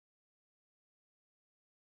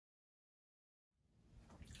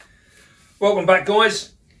Welcome back,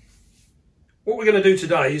 guys. What we're going to do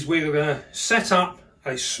today is we're going to set up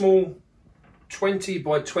a small 20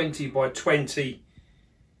 by 20 by 20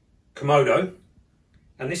 Komodo,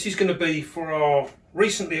 and this is going to be for our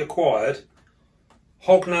recently acquired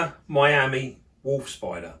Hogna Miami wolf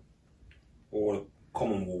spider, or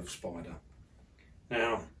common wolf spider.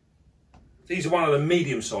 Now, these are one of the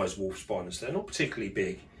medium-sized wolf spiders. They're not particularly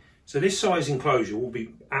big, so this size enclosure will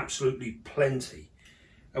be absolutely plenty.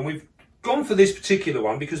 And we've gone for this particular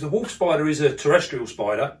one because the wolf spider is a terrestrial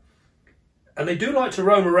spider and they do like to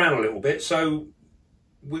roam around a little bit, so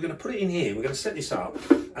we're going to put it in here. We're going to set this up,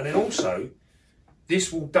 and then also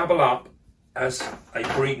this will double up as a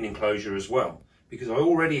breeding enclosure as well, because I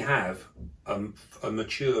already have a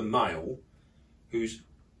mature male who's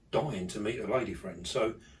dying to meet a lady friend.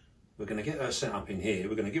 So we're going to get her set up in here.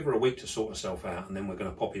 We're going to give her a week to sort herself out, and then we're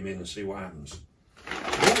going to pop him in and see what happens.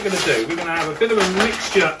 What we're going to do, we're going to have a bit of a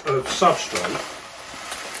mixture of substrate,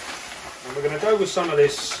 and we're going to go with some of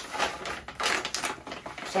this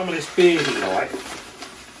beardy light.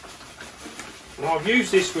 And I've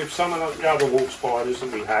used this with some of the other wolf spiders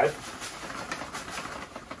that we had,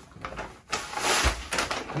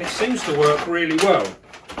 and it seems to work really well.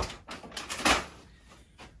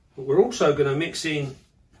 But we're also going to mix in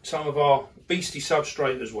some of our beastie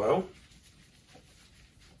substrate as well.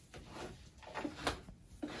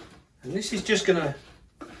 And this is just going to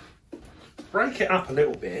break it up a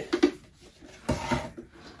little bit,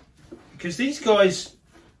 because these guys,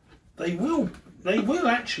 they will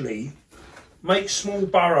actually make small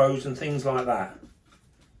burrows and things like that,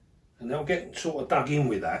 and they'll get sort of dug in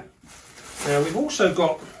with that. Now we've also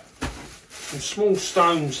got some small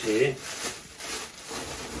stones here.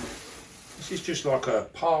 This is just like a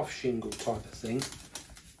path shingle type of thing.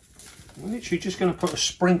 I'm literally just going to put a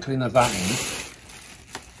sprinkling of that in.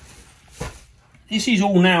 This is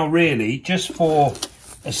all now really just for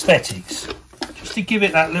aesthetics, just to give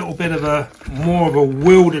it that little bit of a more of a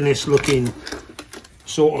wilderness looking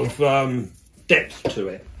sort of depth to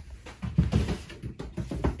it.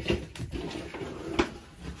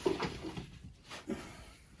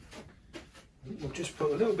 We'll just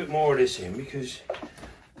put a little bit more of this in, because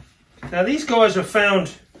now these guys are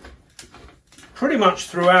found pretty much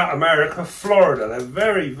throughout America. Florida, they're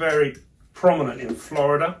very, very prominent in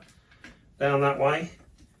Florida, down that way.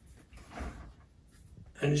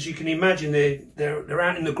 And as you can imagine, they're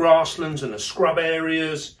out in the grasslands and the scrub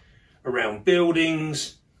areas around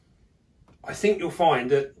buildings. I think you'll find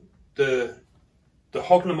that the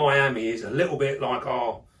Hogna Miami is a little bit like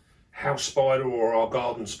our house spider or our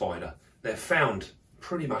garden spider. They're found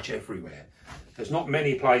pretty much everywhere. There's not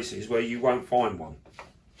many places where you won't find one.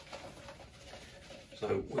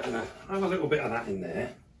 So we're going to have a little bit of that in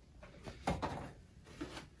there.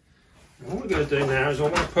 And what we're going to do now is I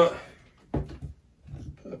want to put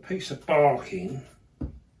a piece of bark in,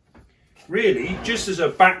 really just as a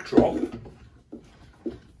backdrop,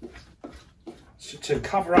 to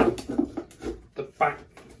cover up the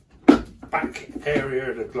back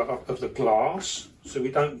area of the glass, so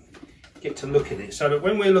we don't get to look at it, so that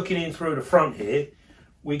when we're looking in through the front here,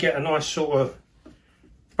 we get a nice sort of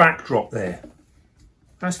backdrop there.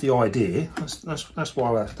 That's the idea. That's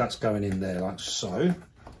why that's going in there like so.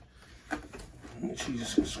 Literally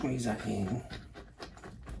just squeeze that in.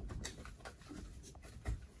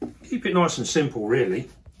 Keep it nice and simple, really.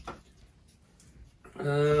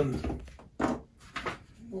 A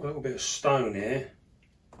little bit of stone here.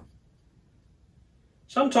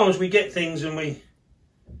 Sometimes we get things and we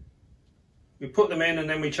put them in and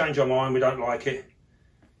then we change our mind. We don't like it.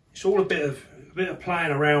 It's all a bit of playing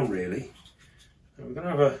around, really. So we're going to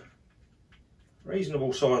have a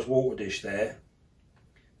reasonable sized water dish there.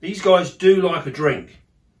 These guys do like a drink.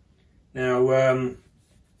 Now, we're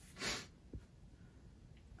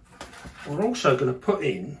also going to put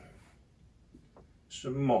in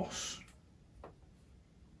some moss,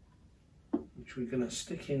 which we're going to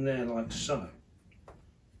stick in there like so.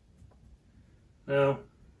 Now,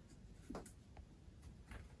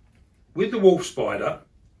 with the wolf spider,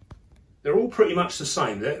 they're all pretty much the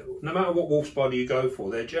same. No matter what wolf spider you go for,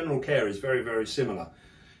 their general care is very, very similar.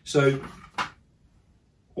 So,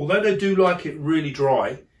 although they do like it really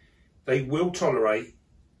dry, they will tolerate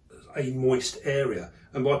a moist area.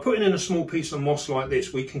 And by putting in a small piece of moss like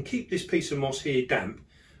this, we can keep this piece of moss here damp,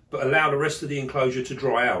 but allow the rest of the enclosure to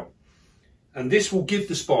dry out. And this will give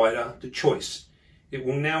the spider the choice. It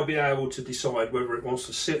will now be able to decide whether it wants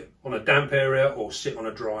to sit on a damp area or sit on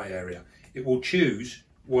a dry area. It will choose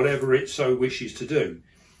whatever it so wishes to do,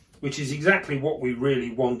 which is exactly what we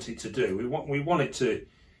really want it to do. We want it to,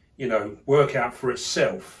 you know, work out for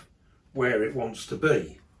itself where it wants to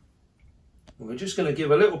be. We're just going to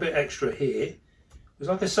give a little bit extra here, because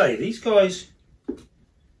like I say, these guys,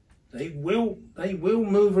 they will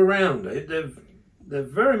move around. They're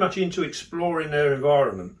very much into exploring their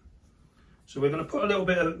environment. So we're going to put a little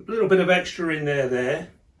bit of extra in there.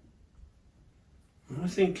 And I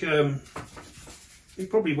think we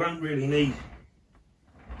probably won't really need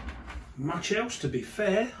much else, to be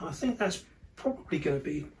fair. I think that's probably going to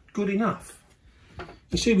be good enough.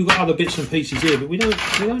 You see, we've got other bits and pieces here, but we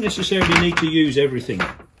don't necessarily need to use everything.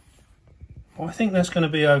 I think that's going to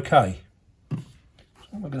be okay. So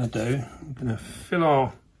what we're going to do, we're going to fill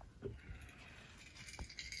our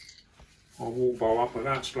water bowl up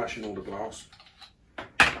without splashing all the glass,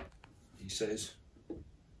 he says.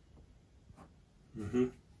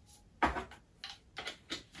 Let's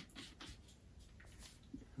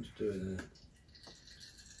do it there.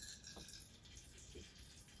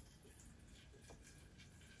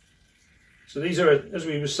 So these are, as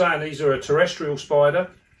we were saying, these are a terrestrial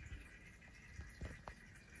spider.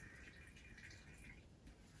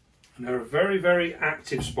 And they're a very, very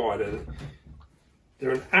active spider.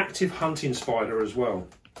 They're an active hunting spider as well.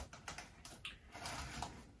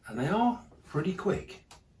 And they are pretty quick.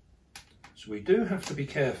 So we do have to be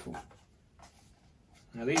careful.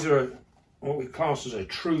 Now these are what we class as a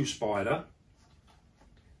true spider.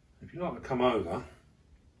 If you like to come over,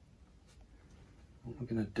 what we're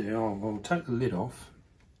going to do, I'll take the lid off.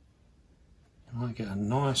 I might get a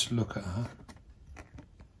nice look at her.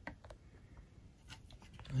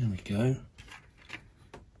 There we go.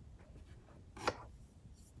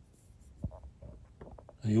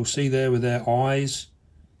 And you'll see there with their eyes,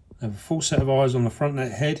 they have a full set of eyes on the front of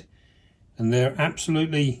their head, and they're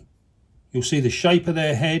absolutely, you'll see the shape of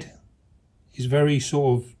their head is very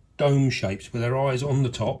sort of dome shaped with their eyes on the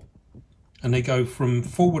top. And they go from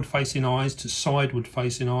forward facing eyes to sideward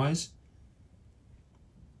facing eyes.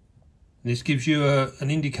 And this gives you an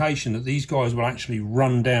indication that these guys will actually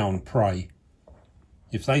run down prey.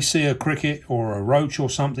 If they see a cricket or a roach or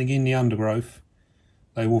something in the undergrowth,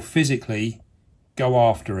 they will physically go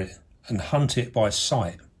after it and hunt it by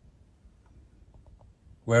sight.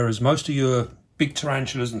 Whereas most of your big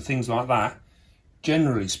tarantulas and things like that,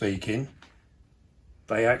 generally speaking,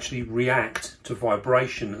 they actually react to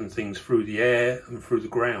vibration and things through the air and through the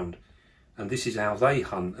ground. And this is how they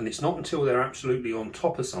hunt. And it's not until they're absolutely on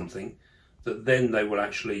top of something that then they will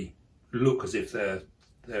actually look as if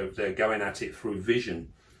they're going at it through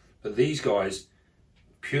vision. But these guys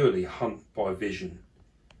purely hunt by vision.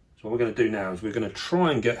 So what we're going to do now is we're going to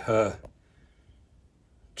try and get her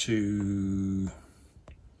to...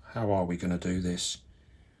 How are we going to do this?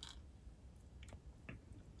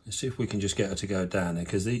 Let's see if we can just get her to go down there,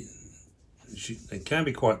 because they can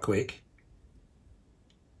be quite quick.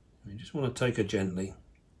 We just want to take her gently.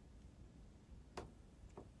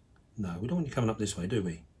 No, we don't want you coming up this way, do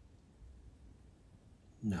we?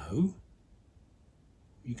 No.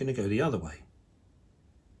 You're going to go the other way.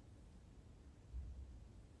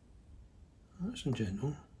 Nice and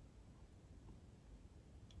gentle.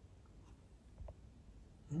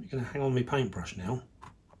 I'm going to hang on my paintbrush now.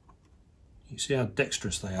 You see how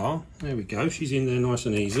dexterous they are. There we go, she's in there nice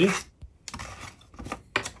and easy.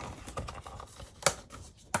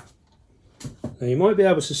 Now you might be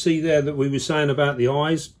able to see there that we were saying about the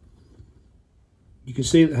eyes. You can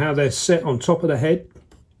see how they're set on top of the head.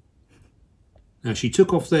 Now she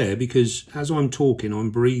took off there because as I'm talking, I'm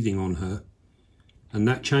breathing on her. And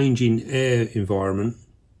that change in air environment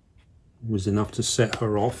was enough to set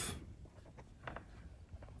her off.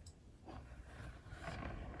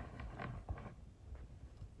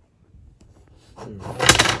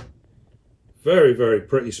 Very, very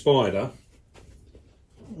pretty spider.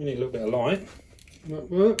 We need a little bit of light. That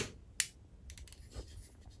work?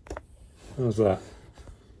 How's that?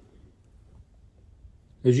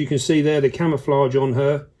 As you can see there, the camouflage on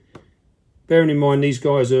her. Bearing in mind these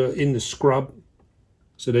guys are in the scrub,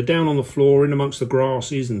 so they're down on the floor in amongst the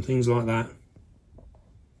grasses and things like that.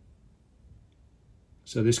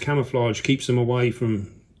 So this camouflage keeps them away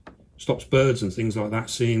from, stops birds and things like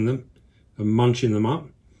that seeing them and munching them up.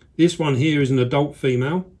 This one here is an adult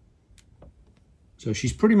female, so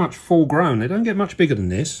she's pretty much full grown. They don't get much bigger than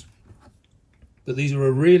this, but these are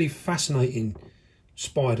a really fascinating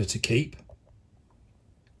spider to keep.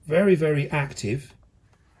 Very, very active.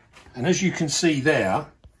 And as you can see there,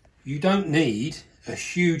 you don't need a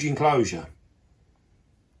huge enclosure.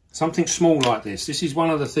 Something small like this. This is one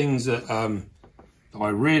of the things that I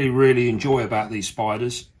really, really enjoy about these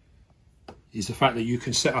spiders, is the fact that you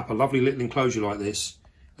can set up a lovely little enclosure like this,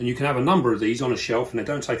 and you can have a number of these on a shelf and they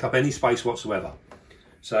don't take up any space whatsoever.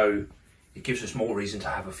 So it gives us more reason to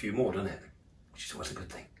have a few more, doesn't it? Which is always a good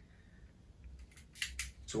thing.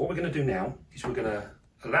 So what we're going to do now is we're going to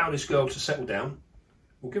allow this girl to settle down.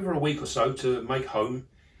 We'll give her a week or so to make home.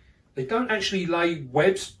 They don't actually lay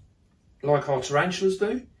webs like our tarantulas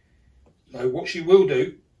do. So what she will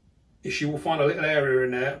do is she will find a little area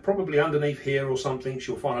in there, probably underneath here or something.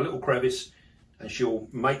 She'll find a little crevice and she'll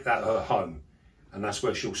make that her home. And that's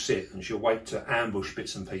where she'll sit and she'll wait to ambush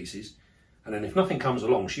bits and pieces. And then if nothing comes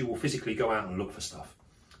along, she will physically go out and look for stuff.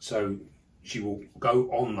 So she will go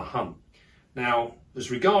on the hunt. Now,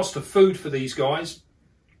 as regards to food for these guys,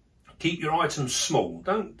 keep your items small.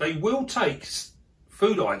 They will take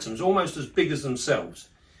food items almost as big as themselves.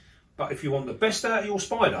 But if you want the best out of your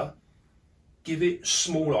spider, give it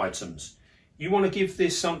small items. You want to give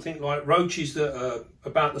this something like roaches that are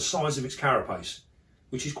about the size of its carapace,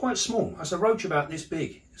 which is quite small. That's a roach about this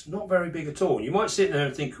big. It's not very big at all. You might sit there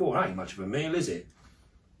and think, oh, that ain't much of a meal, is it?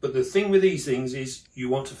 But the thing with these things is you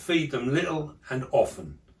want to feed them little and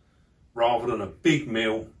often, rather than a big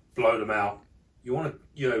meal, blow them out. You want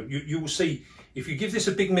to, you will see, if you give this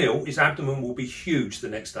a big meal, its abdomen will be huge the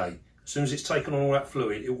next day. As soon as it's taken on all that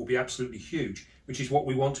fluid, it will be absolutely huge, which is what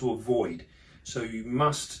we want to avoid. So you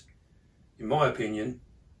must, in my opinion,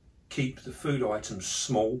 keep the food items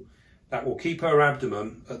small. That will keep her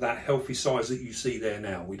abdomen at that healthy size that you see there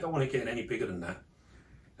now. We don't want it getting any bigger than that.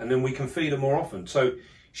 And then we can feed her more often. So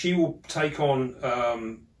she will take on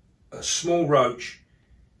a small roach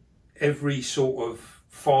every sort of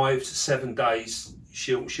 5 to 7 days.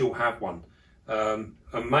 She'll have one. And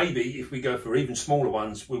maybe if we go for even smaller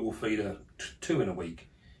ones, we will feed her 2 in a week.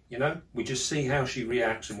 You know, we just see how she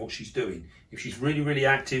reacts and what she's doing. If she's really, really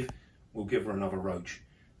active, we'll give her another roach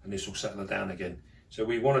and this will settle her down again. So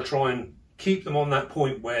we want to try and keep them on that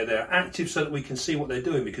point where they're active so that we can see what they're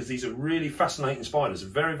doing, because these are really fascinating spiders,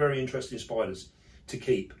 very, very interesting spiders to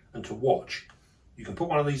keep and to watch. You can put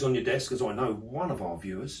one of these on your desk, as I know one of our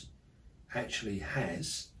viewers actually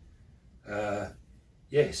has.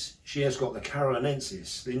 Yes, she has got the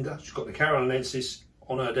carolinensis, Linda. She's got the carolinensis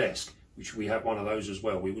on her desk, which we have one of those as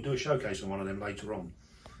well. We will do a showcase on one of them later on.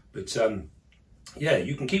 But yeah,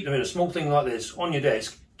 you can keep them in a small thing like this on your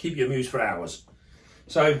desk, keep you amused for hours.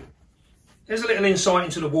 So there's a little insight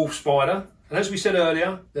into the wolf spider, and as we said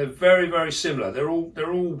earlier, they're very, very similar. They're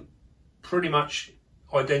all pretty much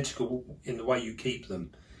identical in the way you keep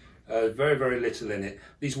them. Very, very little in it.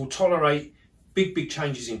 These will tolerate big, big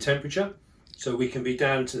changes in temperature, so we can be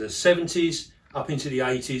down to the 70s, up into the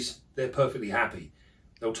 80s. They're perfectly happy.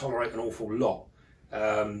 They'll tolerate an awful lot.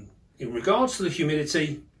 In regards to the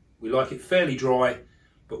humidity, we like it fairly dry,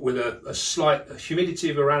 but with a slight humidity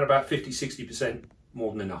of around about 50–60%,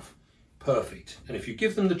 more than enough. Perfect. And if you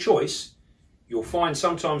give them the choice, you'll find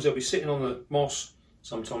sometimes they'll be sitting on the moss,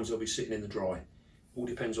 sometimes they'll be sitting in the dry. All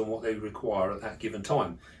depends on what they require at that given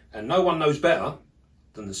time. And no one knows better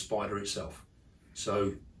than the spider itself.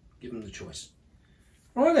 So give them the choice.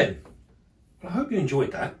 All right then. Well, I hope you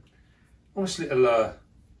enjoyed that. Nice little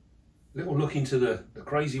look into the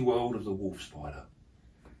crazy world of the wolf spider.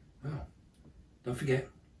 Well, don't forget,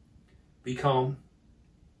 be calm,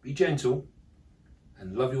 be gentle,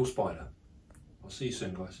 and love your spider. I'll see you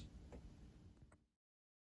soon, guys.